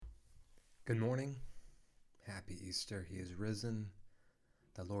Good morning. Happy Easter. He is risen.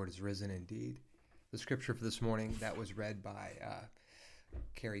 The Lord is risen indeed. The scripture for this morning that was read by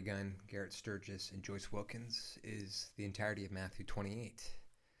Carrie Gunn, Garrett Sturgis, and Joyce Wilkins is the entirety of Matthew 28.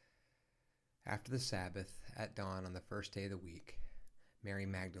 After the Sabbath, at dawn on the first day of the week, Mary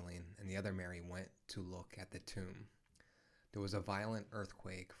Magdalene and the other Mary went to look at the tomb. There was a violent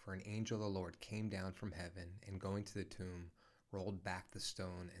earthquake, for an angel of the Lord came down from heaven and, going to the tomb, rolled back the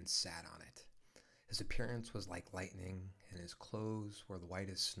stone and sat on it. His appearance was like lightning, and his clothes were white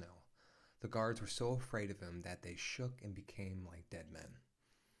as snow. The guards were so afraid of him that they shook and became like dead men.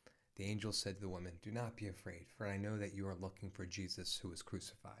 The angel said to the woman, "Do not be afraid, for I know that you are looking for Jesus who was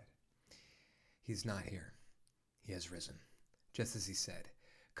crucified. He is not here. He has risen, just as he said.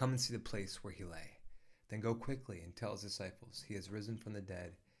 Come and see the place where he lay. Then go quickly and tell his disciples, he has risen from the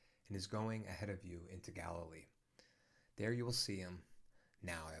dead and is going ahead of you into Galilee. There you will see him.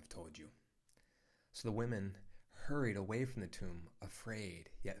 Now I have told you." So the women hurried away from the tomb, afraid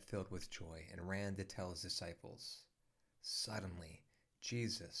yet filled with joy, and ran to tell his disciples. Suddenly,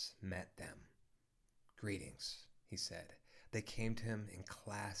 Jesus met them. "Greetings," he said. They came to him and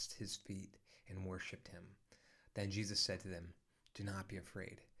clasped his feet and worshipped him. Then Jesus said to them, "Do not be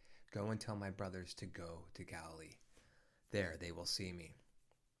afraid. Go and tell my brothers to go to Galilee. There they will see me."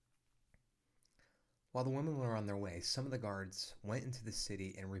 While the women were on their way, some of the guards went into the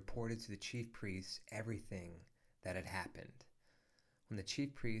city and reported to the chief priests everything that had happened. When the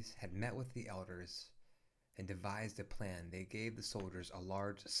chief priests had met with the elders and devised a plan, they gave the soldiers a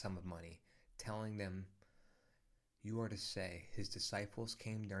large sum of money, telling them, "You are to say, his disciples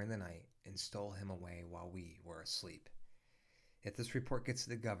came during the night and stole him away while we were asleep. If this report gets to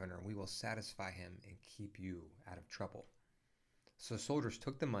the governor, we will satisfy him and keep you out of trouble." So the soldiers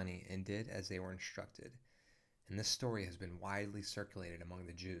took the money and did as they were instructed, and this story has been widely circulated among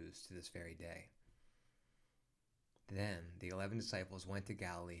the Jews to this very day. Then the 11 disciples went to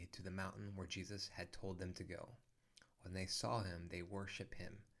Galilee, to the mountain where Jesus had told them to go. When they saw him, they worshipped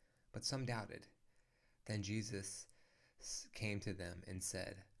him, but some doubted. Then Jesus came to them and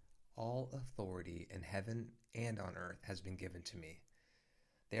said, "All authority in heaven and on earth has been given to me.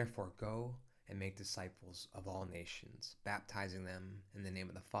 Therefore go and make disciples of all nations, baptizing them in the name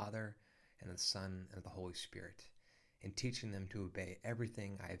of the Father and of the Son and of the Holy Spirit, and teaching them to obey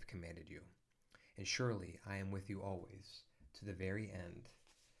everything I have commanded you. And surely I am with you always, to the very end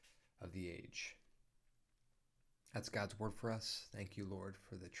of the age." That's God's word for us. Thank you, Lord,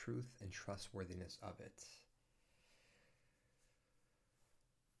 for the truth and trustworthiness of it.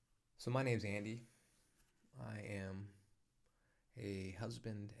 So my name's Andy. I am a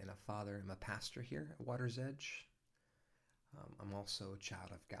husband and a father. I'm a pastor here at Water's Edge. I'm also a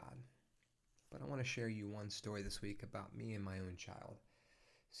child of God. But I want to share you one story this week about me and my own child.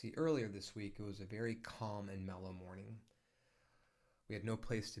 See, earlier this week, it was a very calm and mellow morning. We had no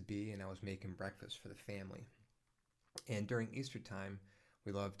place to be, and I was making breakfast for the family. And during Easter time,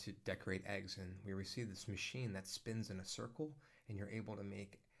 we love to decorate eggs, and we received this machine that spins in a circle, and you're able to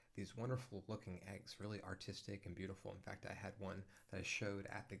make these wonderful looking eggs, really artistic and beautiful. In fact, I had one that I showed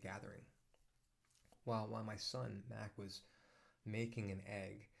at the gathering. While my son, Mac, was making an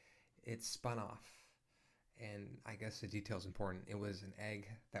egg, it spun off. And I guess the detail is important. It was an egg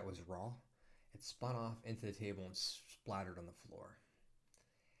that was raw. It spun off into the table and splattered on the floor.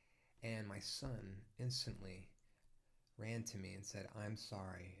 And my son instantly ran to me and said, "I'm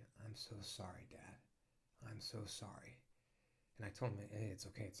sorry. I'm so sorry, Dad. I'm so sorry." And I told him, "Hey, it's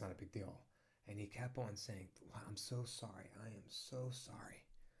okay. It's not a big deal." And he kept on saying, "I'm so sorry. I am so sorry.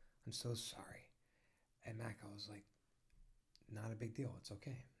 I'm so sorry." And Mac, I was like, "Not a big deal. It's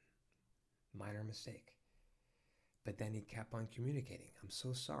okay. Minor mistake." But then he kept on communicating, "I'm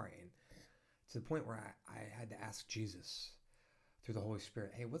so sorry." And to the point where I had to ask Jesus through the Holy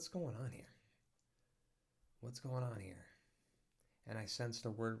Spirit, "Hey, what's going on here? What's going on here?" And I sensed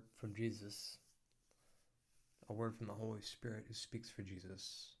a word from Jesus, a word from the Holy Spirit who speaks for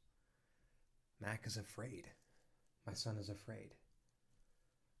Jesus. Mac is afraid. My son is afraid.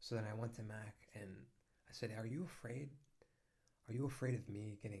 So then I went to Mac and I said, "Are you afraid? Are you afraid of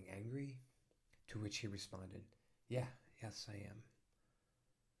me getting angry?" To which he responded, Yes, I am."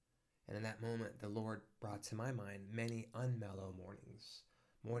 And in that moment, the Lord brought to my mind many unmellow mornings.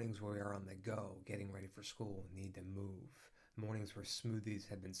 Mornings where we are on the go, getting ready for school, need to move. Mornings where smoothies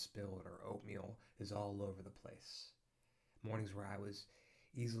have been spilled or oatmeal is all over the place. Mornings where I was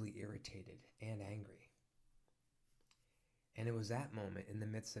easily irritated and angry. And it was that moment, in the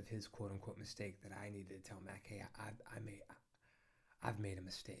midst of his quote-unquote mistake, that I needed to tell Mac, "Hey, I've made a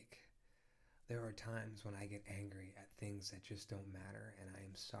mistake. There are times when I get angry at things that just don't matter, and I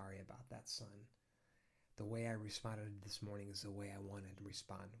am sorry about that, son. The way I responded this morning is the way I wanted to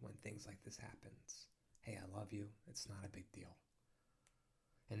respond when things like this happens. Hey, I love you. It's not a big deal.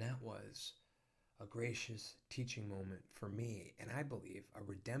 And that was a gracious teaching moment for me, and I believe a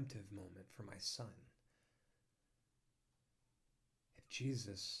redemptive moment for my son. If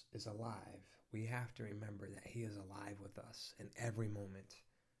Jesus is alive, we have to remember that he is alive with us in every moment,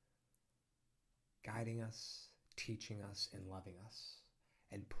 guiding us, teaching us, and loving us,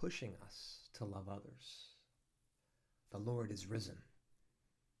 and pushing us to love others. The Lord is risen,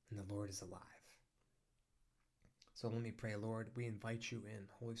 and the Lord is alive. So let me pray. Lord, we invite you in.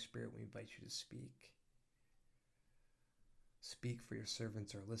 Holy Spirit, we invite you to speak. Speak, for your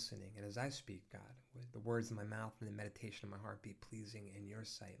servants are listening. And as I speak, God, with the words of my mouth and the meditation of my heart be pleasing in your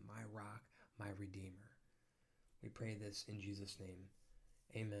sight, my rock, my redeemer. We pray this in Jesus' name.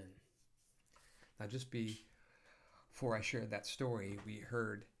 Amen. Now, just before I shared that story, we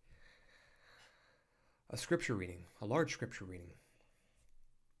heard a scripture reading, a large scripture reading.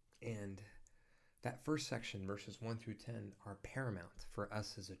 And that first section, verses 1 through 10, are paramount for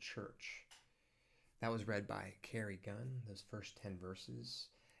us as a church. That was read by Carrie Gunn, those first 10 verses.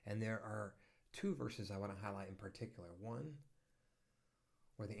 And there are two verses I want to highlight in particular. One,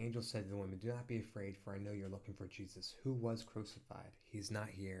 where the angel said to the woman, "Do not be afraid, for I know you're looking for Jesus, who was crucified. He is not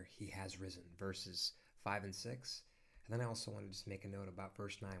here, he has risen." Verses 5 and 6. And then I also want to just make a note about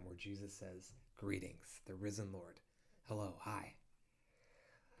verse 9, where Jesus says, "Greetings, the risen Lord. Hello, hi."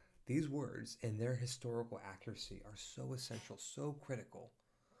 These words and their historical accuracy are so essential, so critical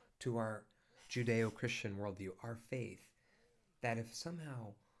to our Judeo-Christian worldview, our faith, that if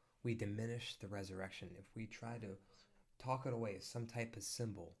somehow we diminish the resurrection, if we try to talk it away as some type of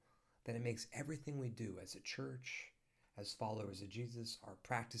symbol, then it makes everything we do as a church, as followers of Jesus, our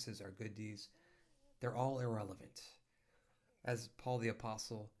practices, our good deeds, they're all irrelevant. As Paul the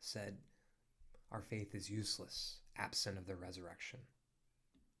Apostle said, our faith is useless, absent of the resurrection.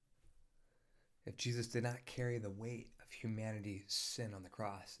 If Jesus did not carry the weight of humanity's sin on the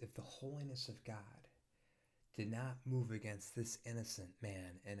cross, if the holiness of God did not move against this innocent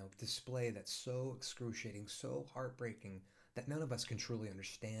man in a display that's so excruciating, so heartbreaking, that none of us can truly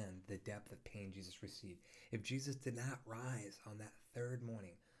understand the depth of pain Jesus received, if Jesus did not rise on that third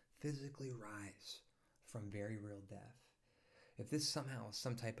morning, physically rise from very real death, if this somehow is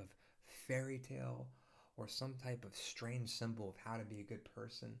some type of fairy tale or some type of strange symbol of how to be a good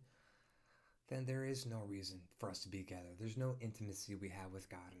person, then there is no reason for us to be together. There's no intimacy we have with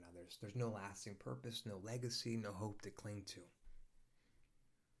God and others. There's no lasting purpose, no legacy, no hope to cling to.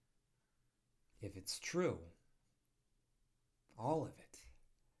 If it's true, all of it,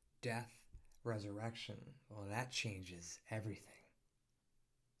 death, resurrection, well, that changes everything.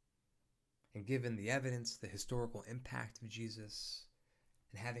 And given the evidence, the historical impact of Jesus,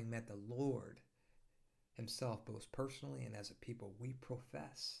 and having met the Lord himself, both personally and as a people, we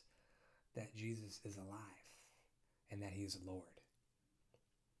profess that Jesus is alive and that he is Lord.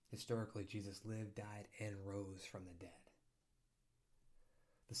 Historically, Jesus lived, died, and rose from the dead.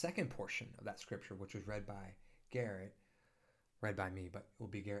 The second portion of that scripture, which was read by Garrett, read by me, but it will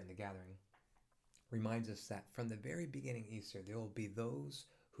be Garrett in the gathering, reminds us that from the very beginning Easter, there will be those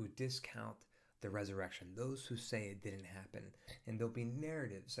who discount the resurrection, those who say it didn't happen, and there'll be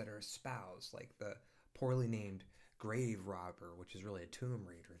narratives that are espoused, like the poorly named grave robber, which is really a tomb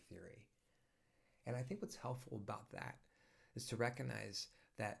raider theory. And I think what's helpful about that is to recognize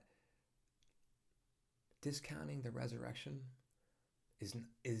that discounting the resurrection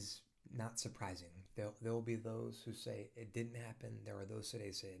is not surprising. There will be those who say it didn't happen. There are those today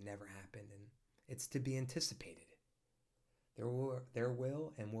who say it never happened, and it's to be anticipated. There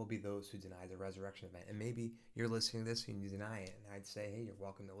will and will be those who deny the resurrection event. And maybe you're listening to this and you deny it, and I'd say, hey, you're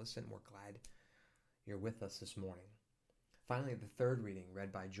welcome to listen. We're glad you're with us this morning. Finally, the third reading,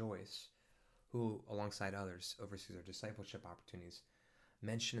 read by Joyce, who, alongside others, oversees our discipleship opportunities,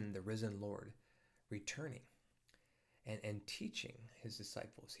 mentioned the risen Lord returning and teaching his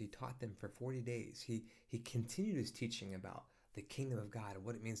disciples. He taught them for 40 days. He continued his teaching about the kingdom of God and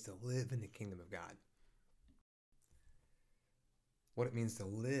what it means to live in the kingdom of God. What it means to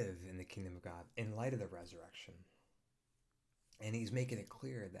live in the kingdom of God in light of the resurrection. And he's making it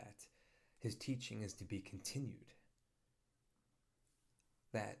clear that his teaching is to be continued.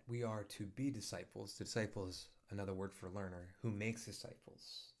 That we are to be disciples. Disciple is another word for learner, who makes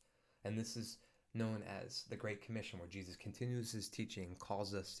disciples. And this is known as the Great Commission, where Jesus continues his teaching and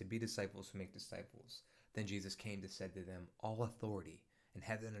calls us to be disciples who make disciples. Then Jesus came to said to them, all authority in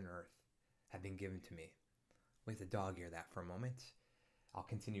heaven and earth have been given to me. We have to dog ear that for a moment. I'll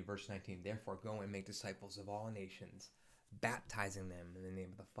continue verse 19. Therefore, go and make disciples of all nations, baptizing them in the name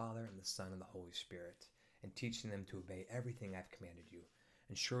of the Father and the Son and the Holy Spirit, and teaching them to obey everything I've commanded you.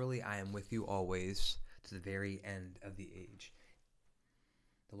 And surely I am with you always to the very end of the age.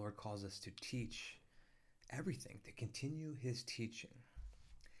 The Lord calls us to teach everything, to continue his teaching.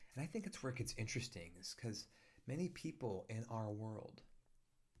 And I think it's where it gets interesting, is because many people in the world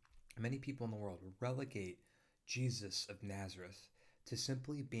relegate Jesus of Nazareth to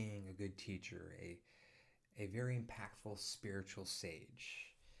simply being a good teacher, a very impactful spiritual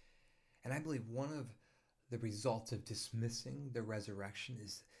sage. And I believe one of the results of dismissing the resurrection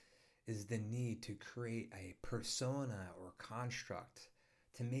is the need to create a persona or construct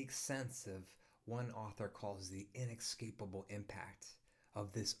to make sense of one author calls the inescapable impact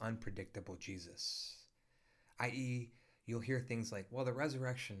of this unpredictable Jesus. I.e., you'll hear things like, well, the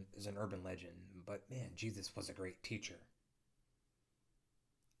resurrection is an urban legend, but man, Jesus was a great teacher.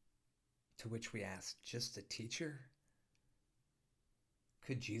 To which we ask, just a teacher?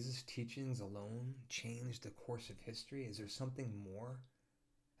 Could Jesus' teachings alone change the course of history? Is there something more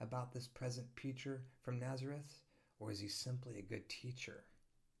about this present preacher from Nazareth? Or is he simply a good teacher?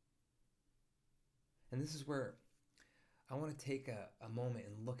 And this is where I want to take a moment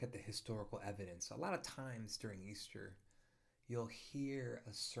and look at the historical evidence. A lot of times during Easter, you'll hear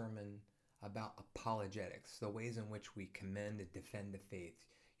a sermon about apologetics, the ways in which we commend and defend the faith.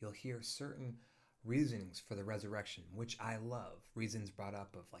 You'll hear certain reasonings for the resurrection, which I love. Reasons brought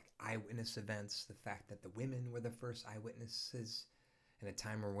up of like eyewitness events, the fact that the women were the first eyewitnesses in a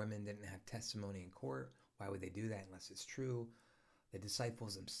time where women didn't have testimony in court. Why would they do that unless it's true? The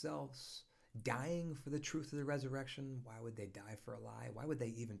disciples themselves dying for the truth of the resurrection. Why would they die for a lie? Why would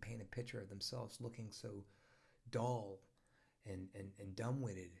they even paint a picture of themselves looking so dull and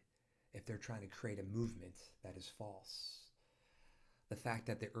dumb-witted if they're trying to create a movement that is false? The fact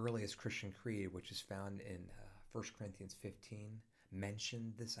that the earliest Christian creed, which is found in 1 Corinthians 15,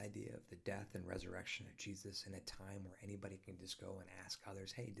 mentioned this idea of the death and resurrection of Jesus in a time where anybody can just go and ask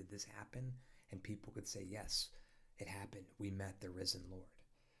others, hey, did this happen? And people could say, yes, it happened. We met the risen Lord.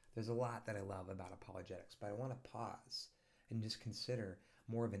 There's a lot that I love about apologetics, but I want to pause and just consider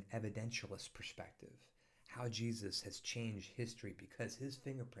more of an evidentialist perspective, how Jesus has changed history because his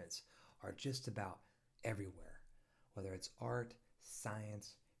fingerprints are just about everywhere, whether it's art,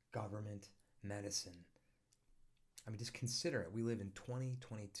 science, government, medicine. I mean, just consider it. We live in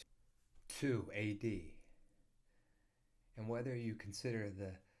 2022 AD. And whether you consider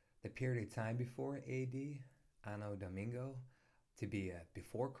the period of time before AD, Anno Domingo, to be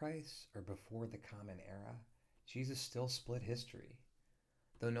before Christ or before the Common Era, Jesus still split history.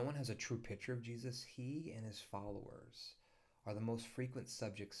 Though no one has a true picture of Jesus, he and his followers are the most frequent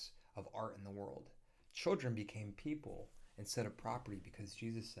subjects of art in the world. Children became people instead of property because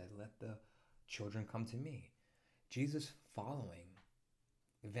Jesus said, let the children come to me. Jesus' following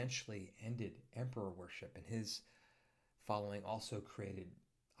eventually ended emperor worship, and his following also created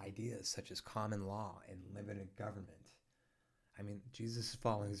ideas such as common law and limited government. I mean, Jesus'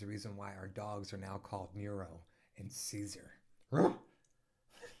 following is the reason why our dogs are now called Nero and Caesar.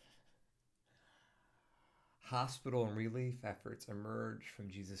 Hospital and relief efforts emerged from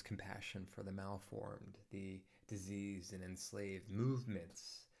Jesus' compassion for the malformed, the diseased, and enslaved.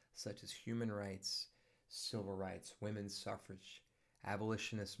 Movements such as human rights, civil rights, women's suffrage,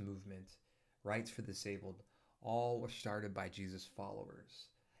 abolitionist movement, rights for the disabled, all were started by Jesus' followers.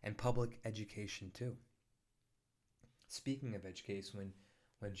 And public education too. Speaking of education,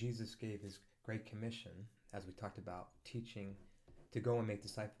 when Jesus gave his Great Commission, as we talked about, teaching to go and make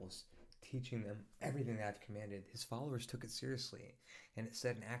disciples, teaching them everything that I've commanded, his followers took it seriously. And it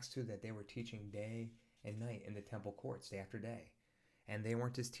said in Acts 2 that they were teaching day and night in the temple courts, day after day. And they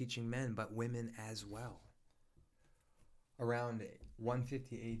weren't just teaching men, but women as well. Around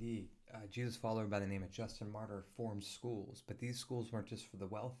 150 AD, Jesus' follower by the name of Justin Martyr formed schools. But these schools weren't just for the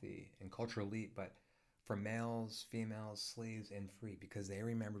wealthy and cultural elite, but for males, females, slaves, and free, because they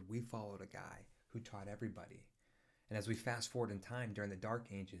remembered we followed a guy who taught everybody. And as we fast forward in time during the Dark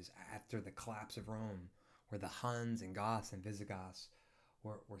Ages, after the collapse of Rome, where the Huns and Goths and Visigoths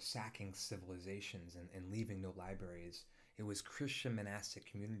were sacking civilizations and leaving no libraries, it was Christian monastic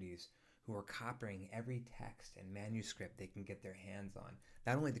communities who were copying every text and manuscript they can get their hands on.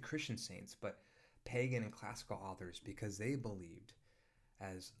 Not only the Christian saints, but pagan and classical authors, because they believed,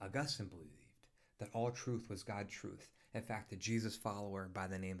 as Augustine believed, that all truth was God's truth. In fact, the Jesus follower by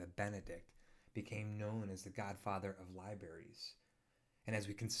the name of Benedict became known as the godfather of libraries. And as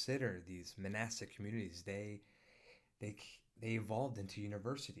we consider these monastic communities, they evolved into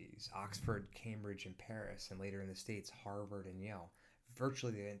universities, Oxford, Cambridge, and Paris, and later in the States, Harvard and Yale.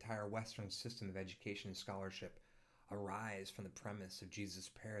 Virtually the entire Western system of education and scholarship arise from the premise of Jesus'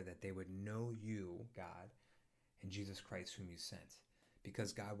 prayer that they would know you, God, and Jesus Christ whom you sent.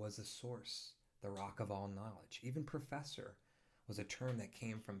 Because God was the source, the rock of all knowledge. Even professor was a term that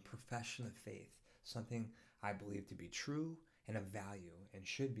came from profession of faith, something I believe to be true and of value and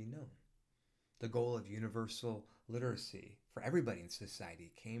should be known. The goal of universal literacy for everybody in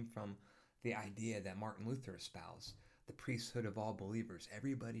society came from the idea that Martin Luther espoused, the priesthood of all believers.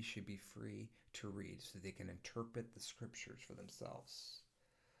 Everybody should be free to read so they can interpret the scriptures for themselves.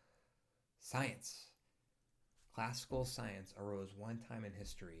 Science. Classical science arose one time in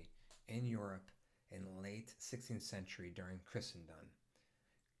history in Europe in the late 16th century during Christendom.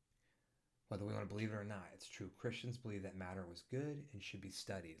 Whether we want to believe it or not, it's true. Christians believe that matter was good and should be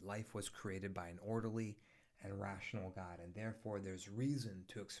studied. Life was created by an orderly and rational God, and therefore there's reason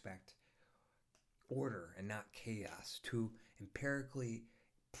to expect order and not chaos, to empirically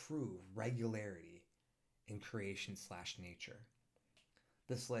prove regularity in creation/nature.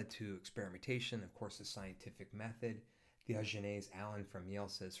 This led to experimentation, of course, the scientific method. Diogenes Allen from Yale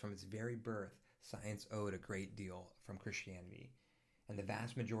says, from its very birth, science owed a great deal from Christianity. And the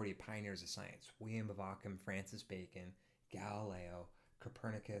vast majority of pioneers of science, William of Ockham, Francis Bacon, Galileo,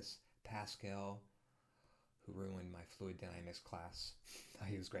 Copernicus, Pascal, who ruined my fluid dynamics class.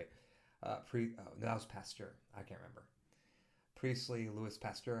 He was great. That was Pasteur. I can't remember. Priestley, Louis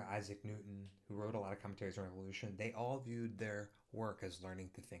Pasteur, Isaac Newton, who wrote a lot of commentaries on evolution, they all viewed their work as learning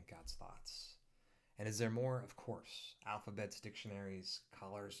to think God's thoughts. And is there more? Of course. Alphabets, dictionaries,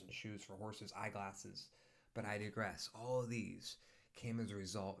 collars and shoes for horses, eyeglasses. But I digress. All of these came as a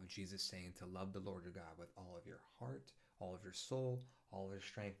result of Jesus saying to love the Lord your God with all of your heart, all of your soul, all of your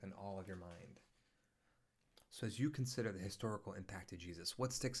strength, and all of your mind. So as you consider the historical impact of Jesus,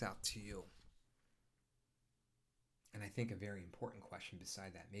 what sticks out to you? And I think a very important question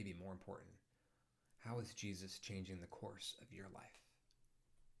beside that, maybe more important, how is Jesus changing the course of your life?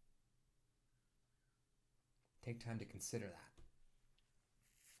 Take time to consider that.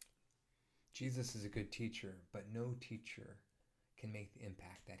 Jesus is a good teacher, but no teacher can make the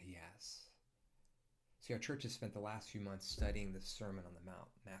impact that he has. See, our church has spent the last few months studying the Sermon on the Mount,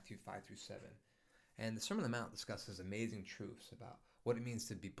 Matthew 5 through 7. And the Sermon on the Mount discusses amazing truths about what it means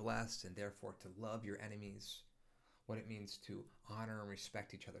to be blessed and therefore to love your enemies, what it means to honor and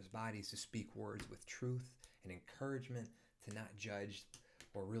respect each other's bodies, to speak words with truth and encouragement, to not judge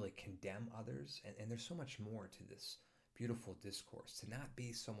or really condemn others. And there's so much more to this beautiful discourse, to not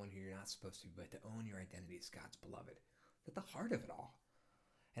be someone who you're not supposed to be, but to own your identity as God's beloved. At the heart of it all.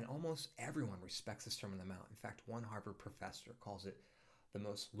 And almost everyone respects the Sermon on the Mount. In fact, one Harvard professor calls it the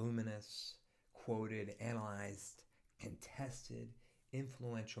most luminous, quoted, analyzed, contested,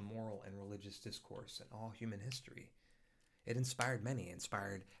 influential moral and religious discourse in all human history. It inspired many. It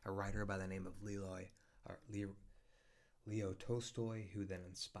inspired a writer by the name of Leo Tolstoy, who then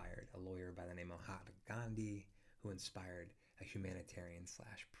inspired a lawyer by the name of Mahatma Gandhi, who inspired a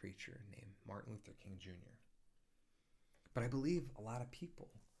humanitarian/preacher named Martin Luther King Jr. But I believe a lot of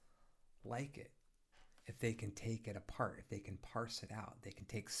people like it if they can take it apart, if they can parse it out. They can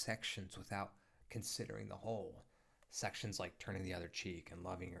take sections without considering the whole. Sections like turning the other cheek and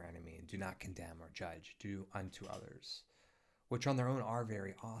loving your enemy and do not condemn or judge, do unto others, which on their own are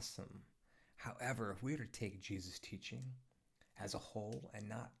very awesome. However, if we were to take Jesus' teaching as a whole and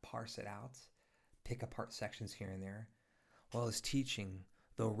not parse it out, pick apart sections here and there, well, his teaching,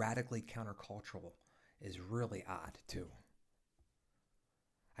 though radically countercultural, is really odd too.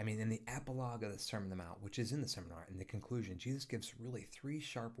 I mean, in the epilogue of the Sermon on the Mount, which is in the Sermon on the Mount, in the conclusion, Jesus gives really 3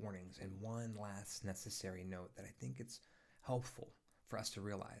 sharp warnings and one last necessary note that I think it's helpful for us to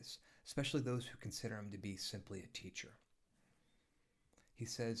realize, especially those who consider him to be simply a teacher. He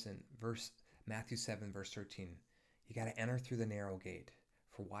says in Matthew 7, verse 13, you got to enter through the narrow gate,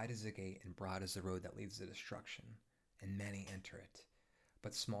 for wide is the gate and broad is the road that leads to destruction, and many enter it.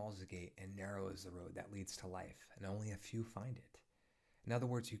 But small is the gate and narrow is the road that leads to life, and only a few find it. In other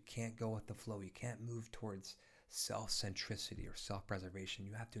words, you can't go with the flow. You can't move towards self-centricity or self-preservation.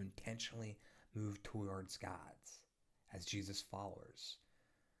 You have to intentionally move towards God's as Jesus' followers.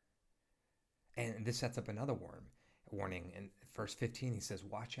 And this sets up another warning. In verse 15, he says,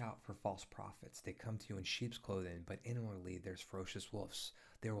 watch out for false prophets. They come to you in sheep's clothing, but inwardly there's ferocious wolves.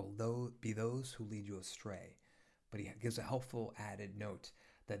 There will be those who lead you astray. But he gives a helpful added note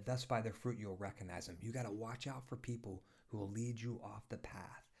that thus by their fruit you'll recognize them. You got to watch out for people who will lead you off the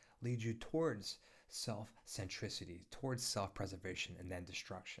path, lead you towards self-centricity, towards self-preservation, and then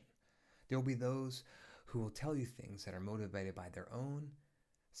destruction. There will be those who will tell you things that are motivated by their own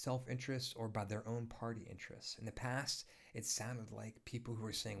self-interest or by their own party interests. In the past, it sounded like people who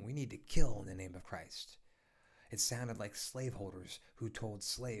were saying, we need to kill in the name of Christ. It sounded like slaveholders who told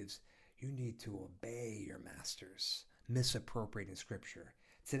slaves, you need to obey your masters, misappropriating scripture.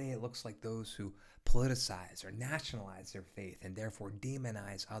 Today it looks like those who politicize or nationalize their faith and therefore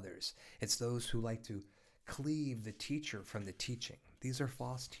demonize others. It's those who like to cleave the teacher from the teaching. These are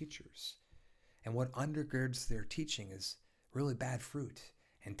false teachers. And what undergirds their teaching is really bad fruit: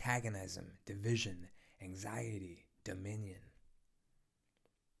 antagonism, division, anxiety, dominion.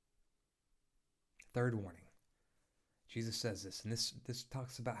 Third warning. Jesus says this, and this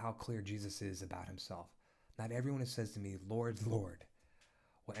talks about how clear Jesus is about himself. Not everyone who says to me, Lord, Lord,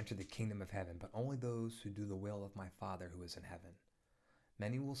 will enter the kingdom of heaven, but only those who do the will of my Father who is in heaven.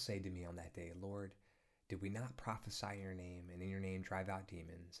 Many will say to me on that day, Lord, did we not prophesy in your name, and in your name drive out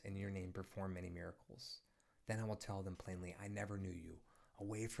demons, and in your name perform many miracles? Then I will tell them plainly, I never knew you.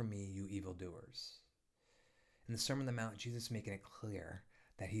 Away from me, you evildoers. In the Sermon on the Mount, Jesus is making it clear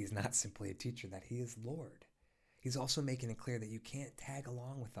that he is not simply a teacher, that he is Lord. He's also making it clear that you can't tag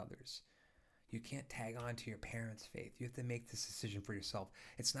along with others. You can't tag on to your parents' faith. You have to make this decision for yourself.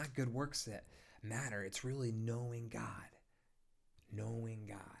 It's not good works that matter. It's really knowing God. Knowing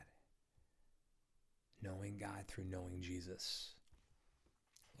God. Knowing God through knowing Jesus.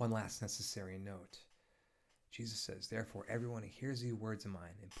 One last necessary note. Jesus says, therefore, everyone who hears these words of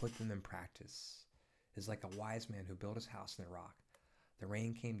mine and put them in practice is like a wise man who built his house in the rock. The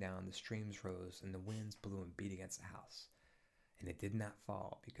rain came down, the streams rose, and the winds blew and beat against the house. And it did not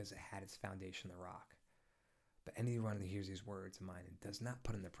fall because it had its foundation in the rock. But anyone who hears these words of mine and does not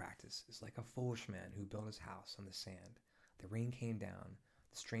put them into practice is like a foolish man who built his house on the sand. The rain came down,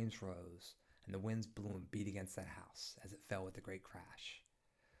 the streams rose, and the winds blew and beat against that house as it fell with a great crash.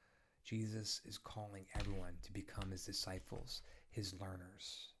 Jesus is calling everyone to become his disciples, his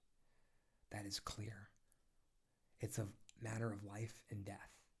learners. That is clear. It's a matter of life and death.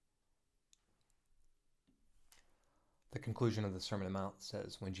 The conclusion of the Sermon on the Mount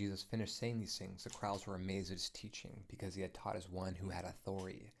says, when Jesus finished saying these things, the crowds were amazed at his teaching, because he had taught as one who had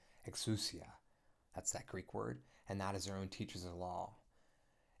authority, exousia, that's that Greek word, and not as their own teachers of the law.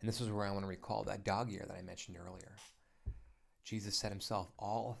 And this is where I want to recall that dog ear that I mentioned earlier. Jesus said himself,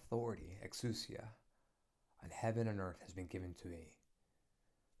 all authority, exousia, on heaven and earth has been given to me.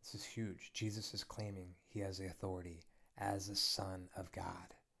 This is huge. Jesus is claiming he has the authority as the Son of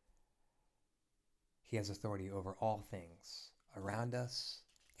God. He has authority over all things around us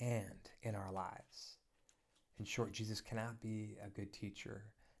and in our lives. In short, Jesus cannot be a good teacher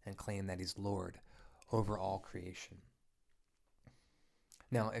and claim that he's Lord over all creation.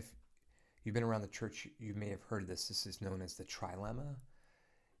 Now, if you've been around the church, you may have heard of this. This is known as the trilemma.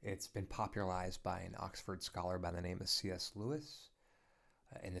 It's been popularized by an Oxford scholar by the name of C.S. Lewis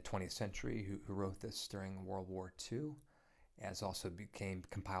in the 20th century, who wrote this during World War II, as also became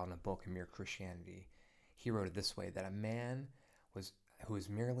compiled in a book, Mere Christianity. He wrote it this way, that a man who was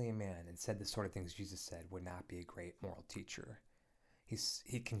merely a man and said the sort of things Jesus said would not be a great moral teacher.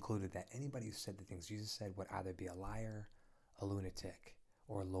 He concluded that anybody who said the things Jesus said would either be a liar, a lunatic,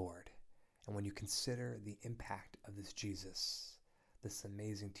 or a Lord. And when you consider the impact of this Jesus, this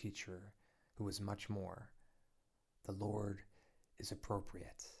amazing teacher who is much more, the Lord is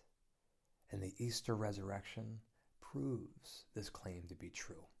appropriate. And the Easter resurrection proves this claim to be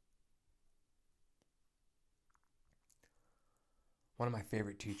true. One of my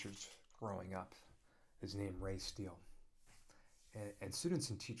favorite teachers growing up is named Ray Steele. And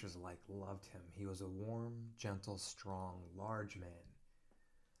students and teachers alike loved him. He was a warm, gentle, strong, large man.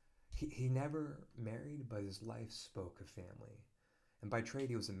 He never married, but his life spoke of family. And by trade,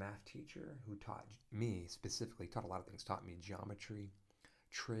 he was a math teacher who taught me, specifically, taught a lot of things, taught me geometry,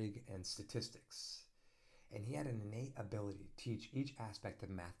 trig, and statistics. And he had an innate ability to teach each aspect of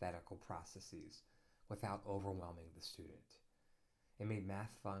mathematical processes without overwhelming the student. It made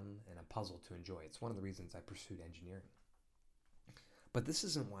math fun and a puzzle to enjoy. It's one of the reasons I pursued engineering. But this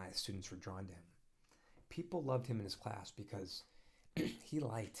isn't why students were drawn to him. People loved him in his class because he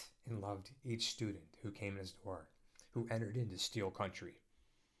liked and loved each student who came in his door, who entered into Steele country.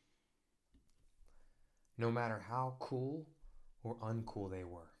 No matter how cool or uncool they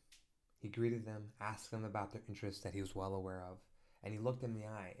were, he greeted them, asked them about their interests that he was well aware of, and he looked them in the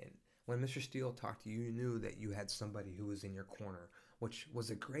eye. And when Mr. Steele talked to you, you knew that you had somebody who was in your corner, which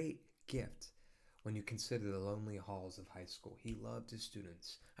was a great gift when you consider the lonely halls of high school. He loved his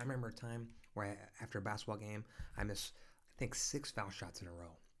students. I remember a time where after a basketball game, I missed, I think, 6 foul shots in a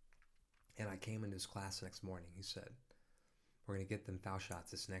row. And I came into his class the next morning. He said, we're going to get them foul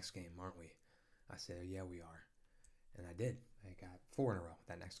shots this next game, aren't we? I said, yeah, we are. And I did. I got 4 in a row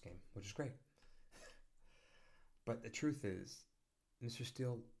that next game, which is great. But the truth is, Mr.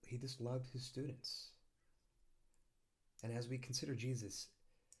 Steele, he just loved his students. And as we consider Jesus,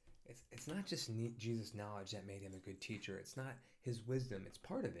 it's not just Jesus' knowledge that made him a good teacher. It's not his wisdom. It's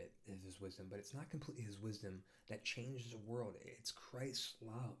part of it is his wisdom, but it's not completely his wisdom that changes the world. It's Christ's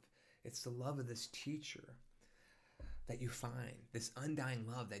love. It's the love of this teacher that you find, this undying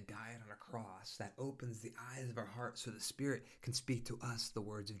love that died on a cross, that opens the eyes of our heart so the Spirit can speak to us the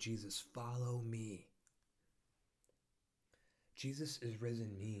words of Jesus, follow me. Jesus is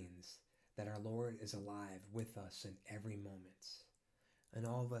risen means that our Lord is alive with us in every moment. And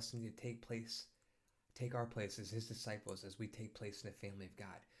all of us need to take our place as his disciples as we take place in the family of God.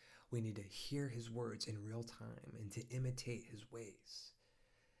 We need to hear his words in real time and to imitate his ways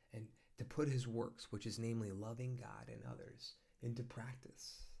and to put his works, which is namely loving God and others, into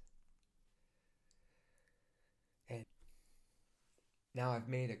practice. And now I've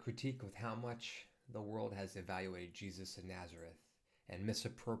made a critique with how much the world has evaluated Jesus of Nazareth and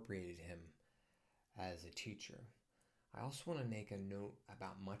misappropriated him as a teacher. I also want to make a note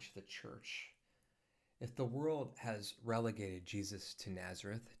about much of the church. If the world has relegated Jesus to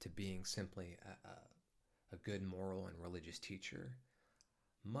Nazareth to being simply a good moral and religious teacher,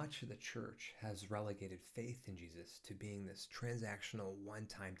 much of the church has relegated faith in Jesus to being this transactional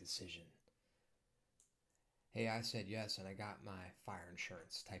one-time decision. Hey, I said yes and I got my fire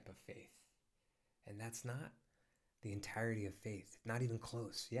insurance type of faith. And that's not the entirety of faith, not even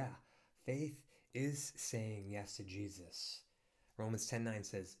close. Yeah, faith is saying yes to Jesus. Romans 10:9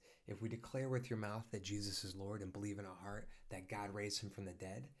 says, if we declare with your mouth that Jesus is Lord and believe in our heart that God raised him from the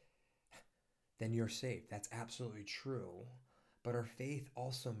dead, then you're saved. That's absolutely true. But our faith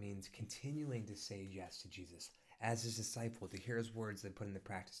also means continuing to say yes to Jesus as his disciple, to hear his words and put into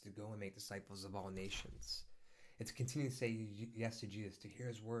practice, to go and make disciples of all nations. It's continuing to say yes to Jesus, to hear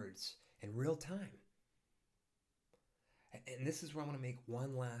his words in real time. And this is where I want to make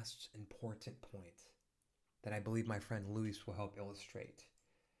one last important point that I believe my friend Luis will help illustrate.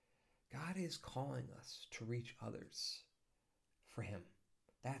 God is calling us to reach others for him.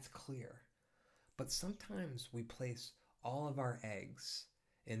 That's clear. But sometimes we place all of our eggs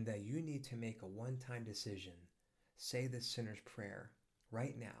in that you need to make a one-time decision, say the sinner's prayer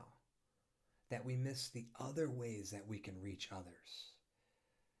right now, that we miss the other ways that we can reach others.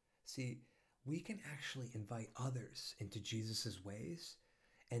 See, we can actually invite others into Jesus' ways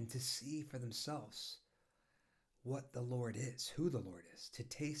and to see for themselves what the Lord is, who the Lord is, to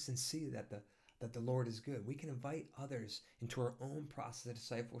taste and see that the Lord is good. We can invite others into our own process of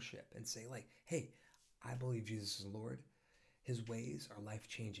discipleship and say like, hey, I believe Jesus is Lord. His ways are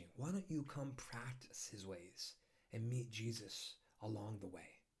life-changing. Why don't you come practice his ways and meet Jesus along the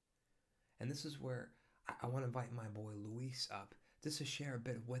way? And this is where I want to invite my boy Luis up just to share a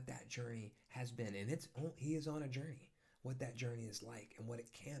bit of what that journey has been. And he is on a journey, what that journey is like and what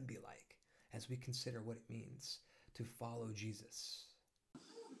it can be like as we consider what it means to follow Jesus.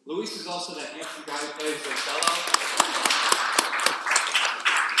 Luis is also that handsome guy who plays the cello.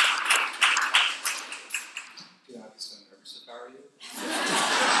 Yeah, I'd be so nervous if I were you.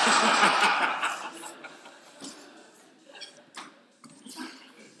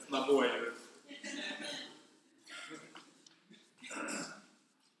 My boy.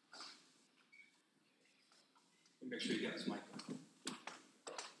 Make sure you got his mic.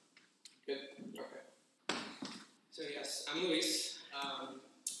 Good? Okay. So yes, I'm Luis.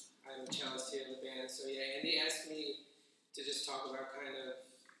 I'm a cellist here in the band. So yeah, Andy asked me to just talk about kind of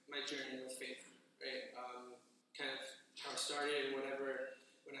my journey with faith, right? Kind of how it started and whatever.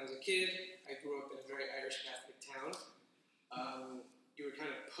 When I was a kid, I grew up in a very Irish Catholic town. You were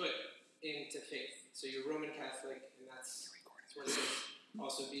kind of put into faith. So you're Roman Catholic, and that's what it is.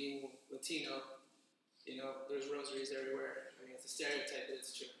 Also being Latino, you know, there's rosaries everywhere. I mean, it's a stereotype, but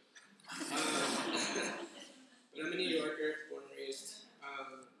it's true. But I'm a New Yorker, born and raised.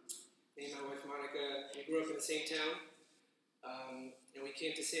 Me and my wife Monica, we grew up in the same town. And we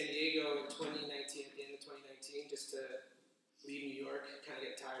came to San Diego in 2019, at the end of 2019, just to leave New York, kind of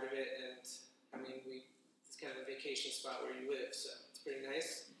get tired of it. And I mean, it's kind of a vacation spot where you live, so it's pretty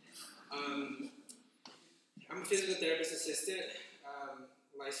nice. I'm a physical therapist assistant,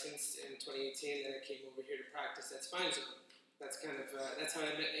 licensed in 2018. Then I came over here to practice at Spine Zone. That's kind of that's how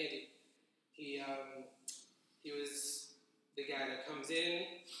I met Andy. He was the guy that comes in,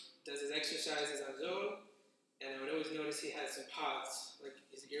 does his exercises on his own, and I would always notice he had some pods, like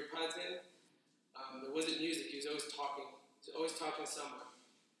his ear pods in. There wasn't music, he was always talking. He was always talking to someone.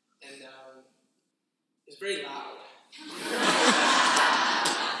 And it was very loud.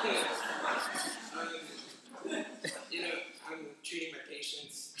 You know, I'm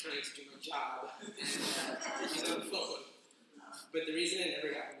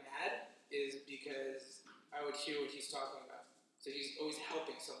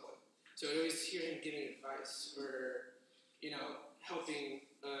So I always hear him giving advice or, helping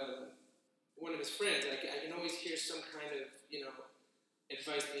one of his friends. I can always hear some kind of,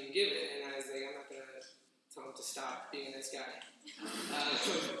 advice being given, and I was like, I'm not going to tell him to stop being a nice guy.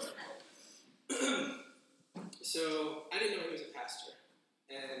 So I didn't know he was a pastor.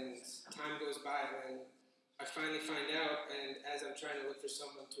 And time goes by, and then I finally find out, and as I'm trying to look for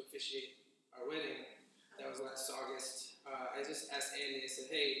someone to officiate our wedding, that was last August, I just asked Andy, I said,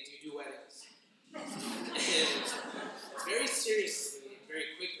 hey, do you do weddings? And very seriously, very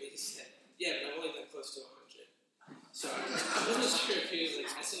quickly, he said, yeah, but I've only done close to 100. So I wasn't sure if he was like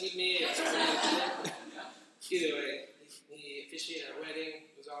messing with me. Either way, he officiated our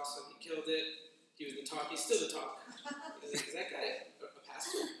wedding. It was awesome. He killed it. He was the talk. He's still the talk. He was like, is that guy a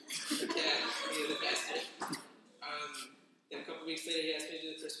pastor? Yeah, he is a pastor. Then a couple weeks later, he asked me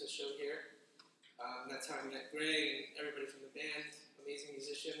to do the Christmas show here. That's how I met Greg and everybody from the band. Amazing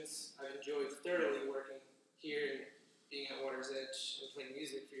musicians. I've enjoyed thoroughly working here and being at Water's Edge and playing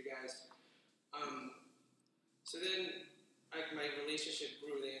music for you guys. So then my relationship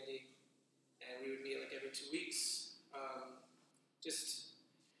grew with Andy, and we would meet like every 2 weeks. I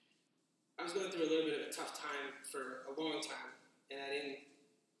was going through a little bit of a tough time for a long time, and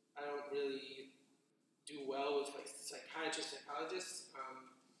I don't really do well with like psychiatrists and psychologists.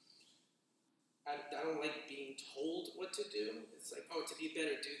 I don't like being told what to do. It's like, oh, to be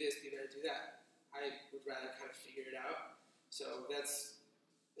better, do this, be better, do that. I would rather kind of figure it out. So that's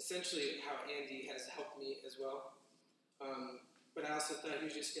essentially how Andy has helped me as well. But I also thought he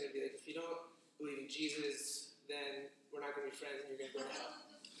was just going to be like, if you don't believe in Jesus, then we're not going to be friends and you're going to go to hell.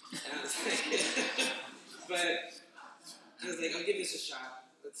 And I was like, but I was like, I'll give this a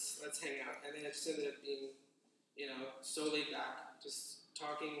shot. Let's hang out. And then it just ended up being, so laid back, just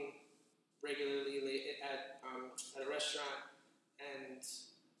talking regularly at a restaurant. And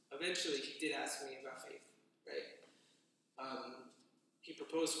eventually he did ask me about faith, right? He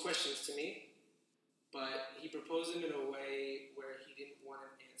proposed questions to me, but he proposed them in a way where he didn't want an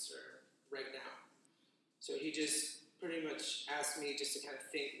answer right now. So he just pretty much asked me just to kind of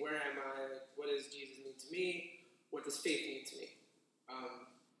think, where am I? Like, what does Jesus mean to me? What does faith mean to me?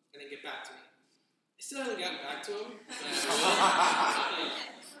 And then get back to me. I still haven't gotten back to him.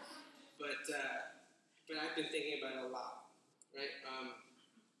 But I've been thinking about it a lot, right?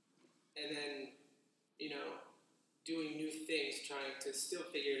 And then, doing new things, trying to still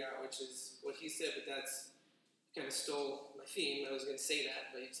figure it out, which is what he said, but that's kind of stole my theme. I was going to say that,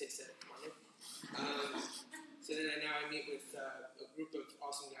 but you said it for me. So then I meet with a group of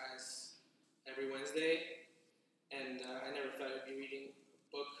awesome guys every Wednesday, and I never thought I'd be reading a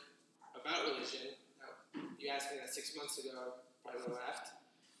book about religion. You asked me that 6 months ago, probably would have laughed.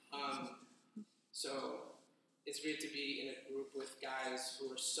 So it's great to be in a group with guys who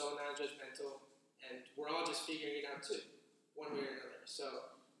are so non-judgmental, and we're all just figuring it out too, one way or another. So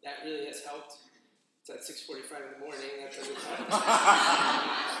that really has helped. It's at 6:45 in the morning. That doesn't help.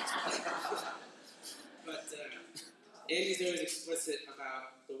 But Andy's always explicit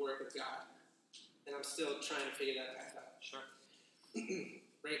about the work of God, and I'm still trying to figure that path out. Sure.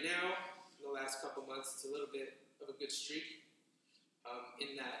 Right now, in the last couple months, it's a little bit of a good streak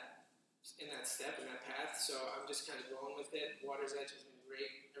in that step, in that path. So I'm just kind of going with it. Water's Edge has been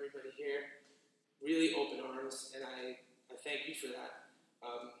great. Everybody here, really open arms, and I thank you for that.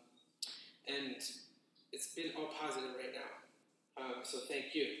 And it's been all positive right now. So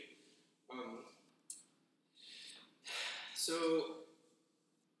thank you. So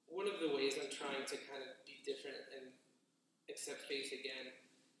one of the ways I'm trying to kind of be different and accept faith again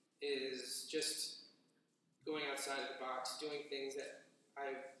is just going outside of the box, doing things that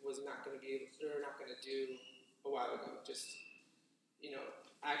I was not going to be able to, or not going to do a while ago. Just,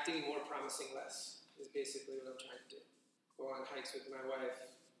 acting more, promising less is basically what I'm trying to do. Go on hikes with my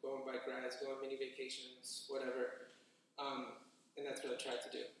wife, go on bike rides, go on mini vacations, whatever. And that's what I tried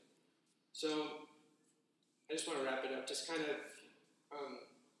to do. So I just want to wrap it up. Just kind of,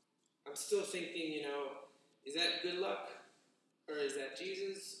 I'm still thinking, is that good luck? Or is that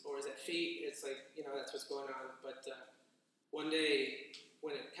Jesus? Or is that fate? It's like, that's what's going on. But one day,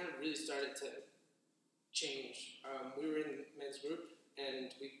 when it kind of really started to change, we were in the men's group,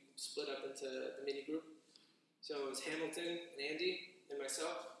 and we split up into the mini group. So it was Hamilton and Andy and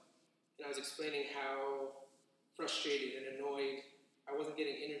myself, and I was explaining how frustrated and annoyed I wasn't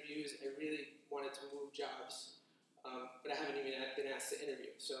getting interviews. I really wanted to move jobs, but I haven't even been asked to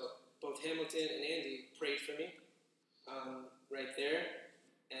interview. So both Hamilton and Andy prayed for me right there,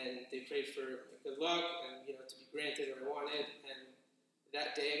 and they prayed for good luck and to be granted what I wanted. And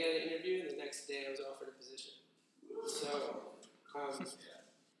that day I got an interview, and the next day I was offered a position. So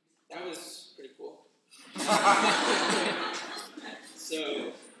that was pretty cool.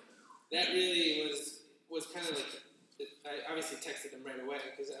 So that really was kind of like, I obviously texted them right away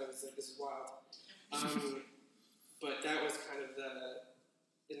because I was like, this is wild. But that was kind of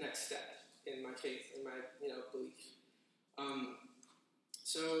the next step in my faith, in my belief.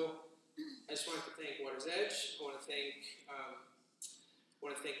 So I just wanted to thank Water's Edge. I want to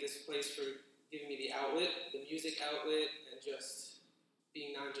thank this place for giving me the outlet, the music outlet, and just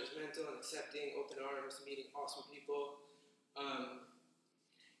being non-judgmental and accepting, open arms, meeting awesome people.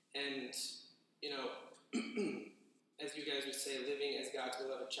 And, as you guys would say, living as God's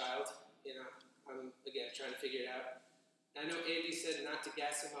beloved child. I'm, again, trying to figure it out. I know Andy said not to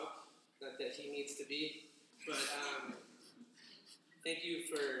gas him up, not that he needs to be, but thank you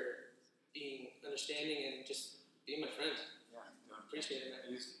for being understanding and just being my friend. Yeah, Appreciate it, man.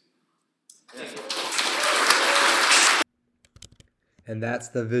 Thank you. And that's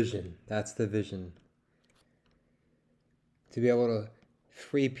the vision. That's the vision. To be able to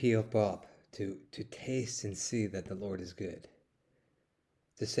free people up, to taste and see that the Lord is good.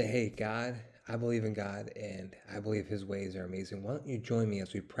 To say, hey, God, I believe in God and I believe his ways are amazing. Why don't you join me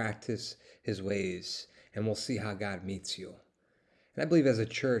as we practice his ways and we'll see how God meets you. And I believe as a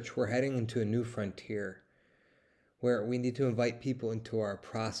church, we're heading into a new frontier where we need to invite people into our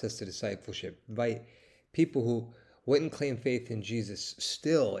process of discipleship, invite people who wouldn't claim faith in Jesus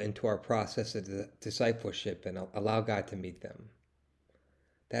still into our process of discipleship and allow God to meet them.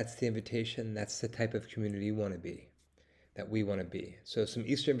 That's the invitation. That's the type of community you want to be, that we want to be. So some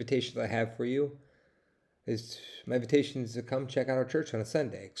Easter invitations I have for you is my invitation is to come check out our church on a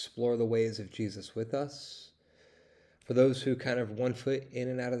Sunday, explore the ways of Jesus with us. For those who kind of 1 foot in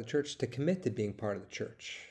and out of the church, to commit to being part of the church.